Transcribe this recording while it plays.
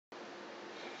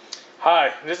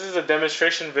Hi, this is a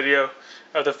demonstration video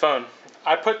of the phone.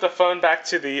 I put the phone back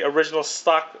to the original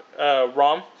stock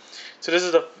ROM. So this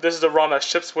is the ROM that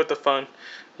ships with the phone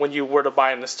when you were to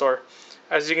buy it in the store.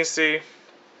 As you can see,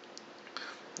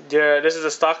 this is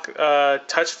a stock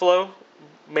touch flow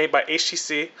made by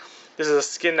HTC. This is a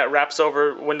skin that wraps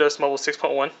over Windows Mobile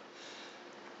 6.1.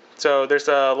 So there's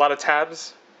a lot of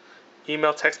tabs: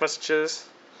 email, text messages,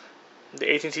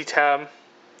 the AT&T tab,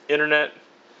 internet,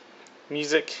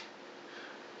 music,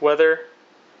 weather,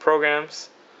 programs,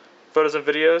 photos and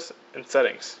videos, and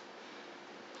settings.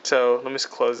 So let me just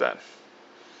close that.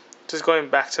 Just going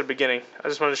back to the beginning, I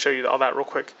just wanted to show you all that real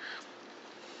quick.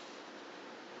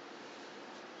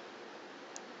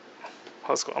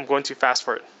 Let's go. I'm going too fast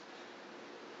for it.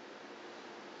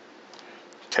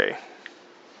 Okay.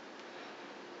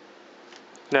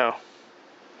 No.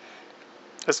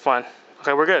 It's fine.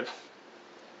 Okay, we're good.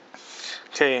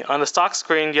 Okay, on the stock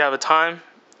screen you have a time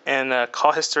and a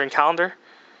call history and calendar.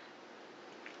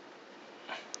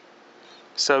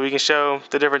 So we can show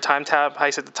the different time tab, how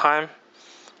you set the time,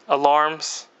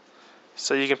 alarms,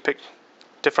 so you can pick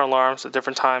different alarms at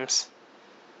different times,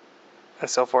 and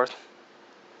so forth.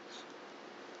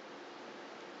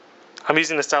 I'm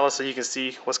using the stylus so you can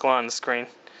see what's going on the screen.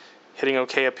 Hitting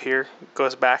OK up here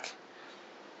goes back.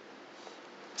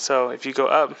 So if you go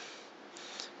up,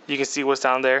 you can see what's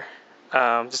down there.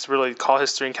 Just really call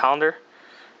history and calendar.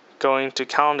 Going to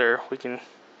calendar, we can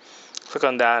click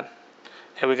on that,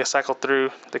 and we can cycle through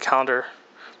the calendar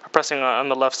by pressing on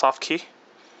the left soft key,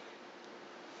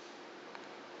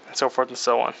 and so forth and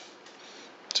so on.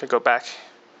 So go back.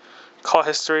 Call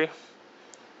history,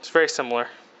 it's very similar.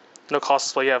 No calls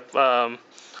display. You have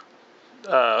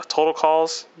total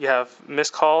calls, you have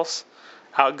missed calls,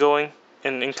 outgoing,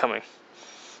 and incoming.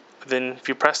 Then if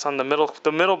you press on the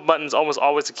middle button is almost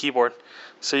always a keyboard,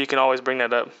 so you can always bring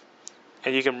that up,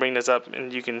 and you can bring this up,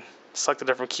 and you can select the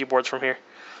different keyboards from here.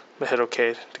 I'm gonna hit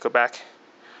OK to go back.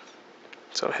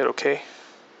 So hit OK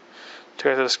to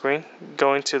go to the screen.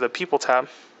 Going to the People tab,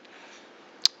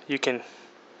 you can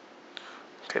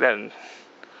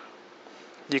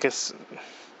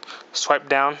swipe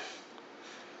down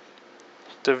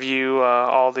to view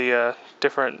all the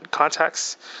different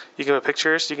contacts. You can put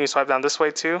pictures. You can swipe down this way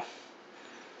too.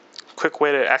 Quick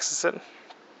way to access it.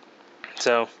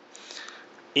 So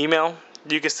email,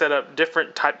 you can set up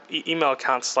different type email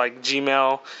accounts like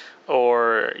Gmail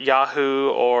or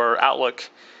Yahoo or Outlook,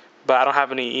 but I don't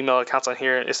have any email accounts on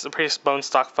here. It's a pretty bone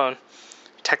stock phone.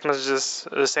 Text messages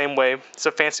the same way. It's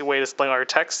a fancy way to display all your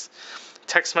text.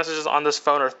 Text messages on this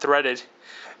phone are threaded,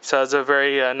 so it's a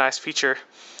very nice feature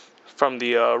from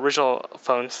the original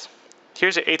phones.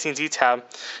 Here's your AT&T tab.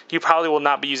 You probably will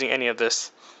not be using any of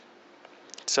this.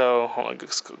 So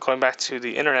going back to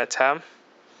the internet tab.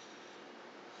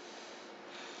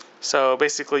 So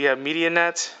basically you have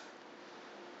MediaNet,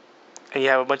 and you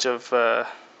have a bunch of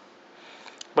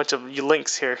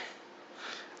links here.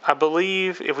 I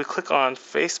believe if we click on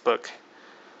Facebook,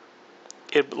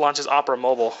 it launches Opera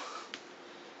Mobile.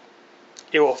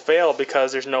 It will fail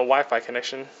because there's no Wi-Fi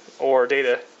connection or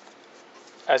data,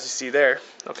 as you see there.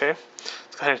 Okay,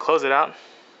 let's go ahead and close it out.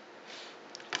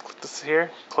 Click this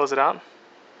here, close it out.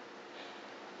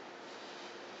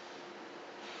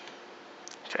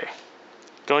 Okay,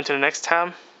 going to the next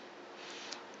tab.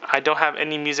 I don't have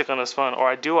any music on this phone,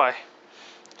 or do I?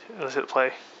 Let's hit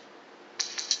play.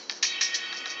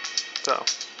 So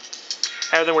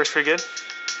everything works pretty good.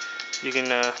 You can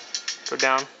go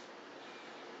down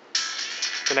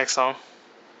the next song.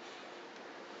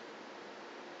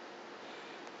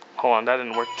 Hold on, that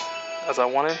didn't work as I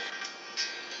wanted.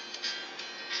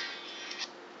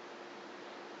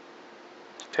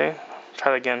 Okay,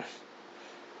 try it again.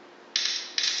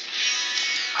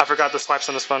 I forgot the swipes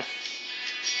on this phone.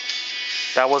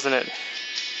 That wasn't it.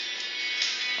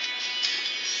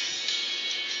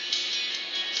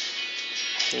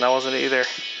 And that wasn't it either.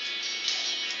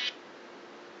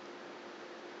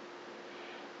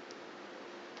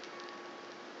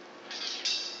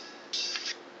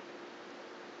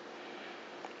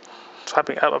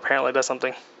 Swiping up apparently does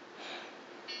something.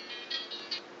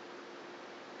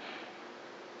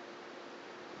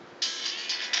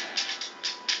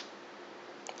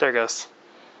 There it goes.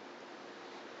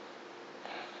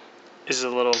 This is a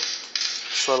little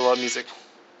music.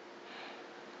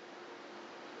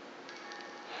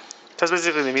 That's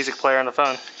basically the music player on the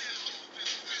phone.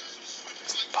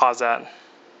 Just pause that.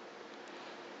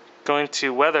 Going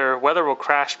to weather. Weather will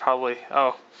crash probably.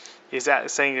 Oh, is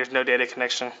that saying there's no data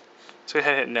connection? So go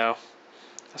ahead and hit no.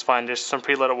 That's fine. There's some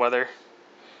preloaded weather.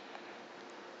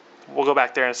 We'll go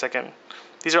back there in a second.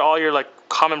 these are all your like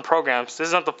common programs. This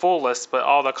is not the full list, but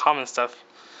all the common stuff.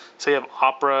 So you have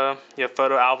Opera, you have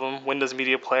Photo Album, Windows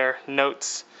Media Player,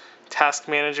 Notes, Task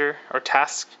Manager or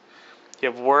Task.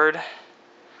 You have Word.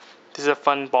 This is a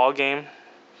fun ball game.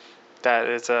 That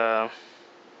is let's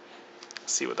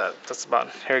see what that's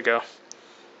about. Here we go.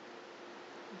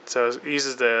 So it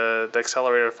uses the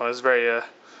accelerator phone. It's very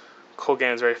cool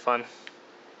game. It's very fun.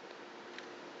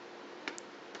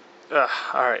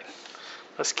 Alright.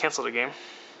 Let's cancel the game.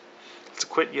 Let's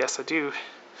quit. Yes, I do.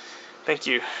 Thank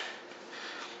you.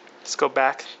 Let's go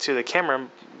back to the camera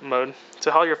mode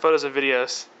to all your photos and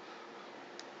videos.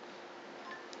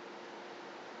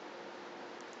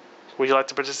 Would you like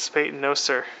to participate? No,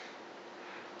 sir.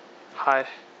 Hide.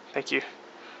 Thank you.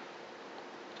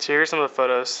 So here's some of the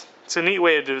photos. It's a neat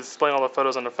way to display all the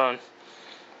photos on the phone.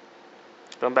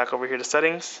 Going back over here to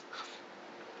settings.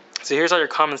 So here's all your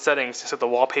common settings. So the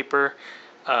wallpaper.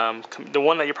 The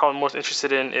one that you're probably most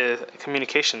interested in is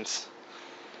communications.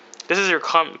 This is your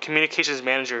communications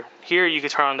manager. Here you can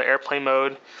turn on the airplane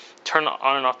mode, turn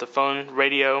on and off the phone,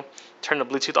 radio, turn the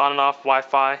Bluetooth on and off,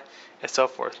 Wi-Fi, and so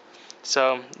forth.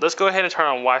 So let's go ahead and turn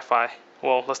on Wi-Fi.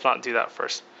 Well, let's not do that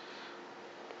first.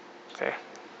 Okay.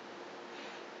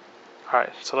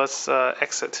 Alright, so let's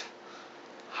exit.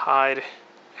 Hide.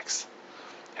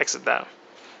 Exit that.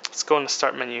 Let's go in the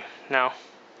start menu now.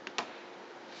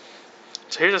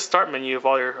 So here's a start menu of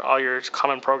all your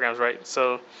common programs, right?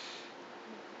 So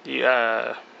you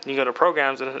go to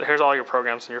programs, and here's all your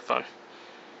programs on your phone.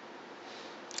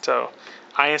 So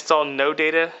I installed No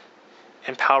Data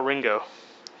and Palringo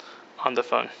on the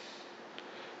phone.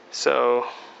 So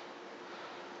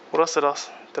what else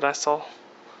did I install?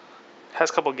 It has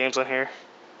a couple games on here.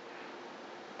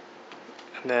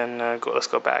 And then let's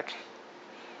go back.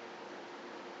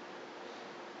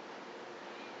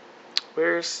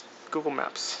 Where's Google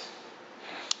Maps?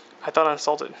 I thought I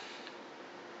installed it.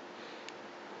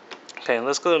 Okay,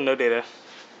 let's go to No Data.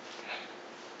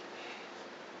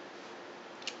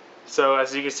 So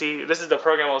as you can see, this is the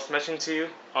program I was mentioning to you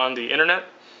on the internet.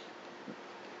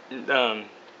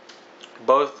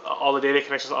 All the data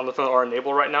connections on the phone are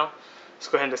enabled right now. Let's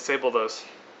go ahead and disable those.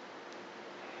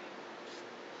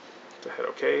 Go ahead,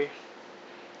 OK.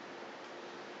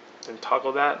 Then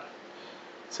toggle that.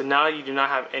 So now you do not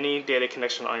have any data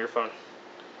connection on your phone.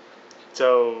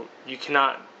 So you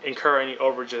cannot incur any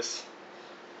overages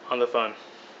on the phone.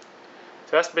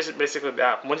 So that's basically the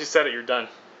app. Once you set it, you're done.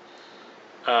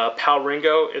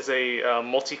 Palringo is a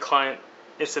multi-client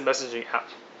instant messaging app.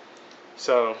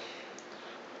 So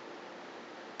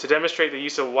to demonstrate the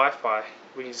use of Wi-Fi,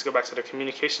 we can just go back to the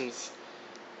communications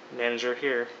manager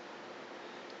here.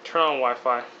 Turn on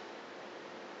Wi-Fi.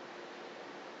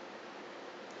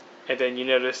 And then you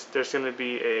notice there's going to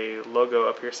be a logo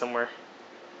up here somewhere.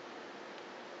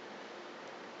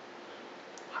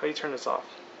 How do you turn this off?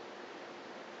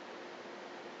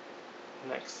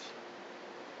 Next.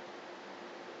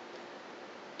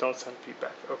 Don't send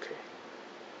feedback. Okay.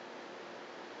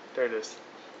 There it is.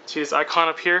 See this icon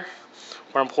up here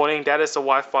where I'm pointing? That is the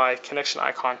Wi-Fi connection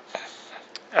icon.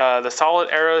 The solid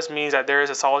arrows means that there is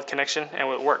a solid connection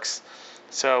and it works.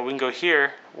 So we can go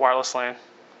here, wireless LAN.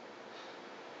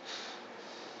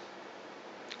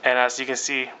 And as you can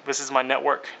see, this is my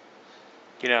network.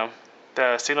 You know,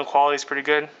 the signal quality is pretty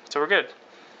good, so we're good.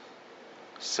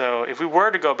 So if we were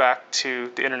to go back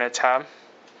to the internet tab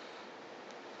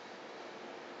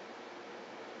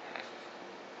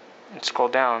and scroll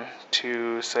down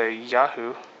to say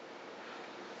Yahoo,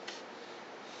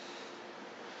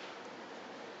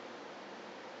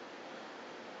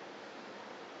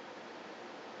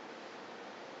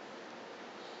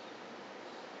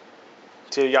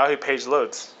 the Yahoo page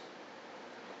loads.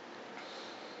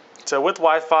 So with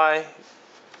Wi-Fi,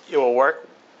 it will work.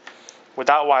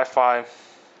 Without Wi-Fi,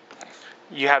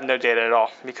 you have no data at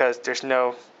all because there's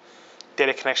no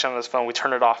data connection on this phone. We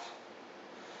turn it off.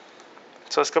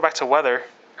 So let's go back to weather.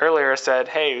 Earlier I said,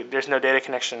 hey, there's no data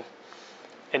connection.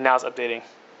 And now it's updating.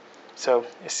 So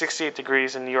it's 68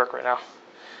 degrees in New York right now.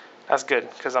 That's good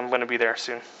because I'm going to be there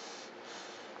soon.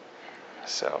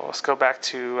 So let's go back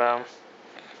to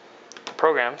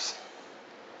programs.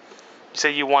 You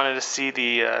say you wanted to see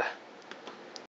the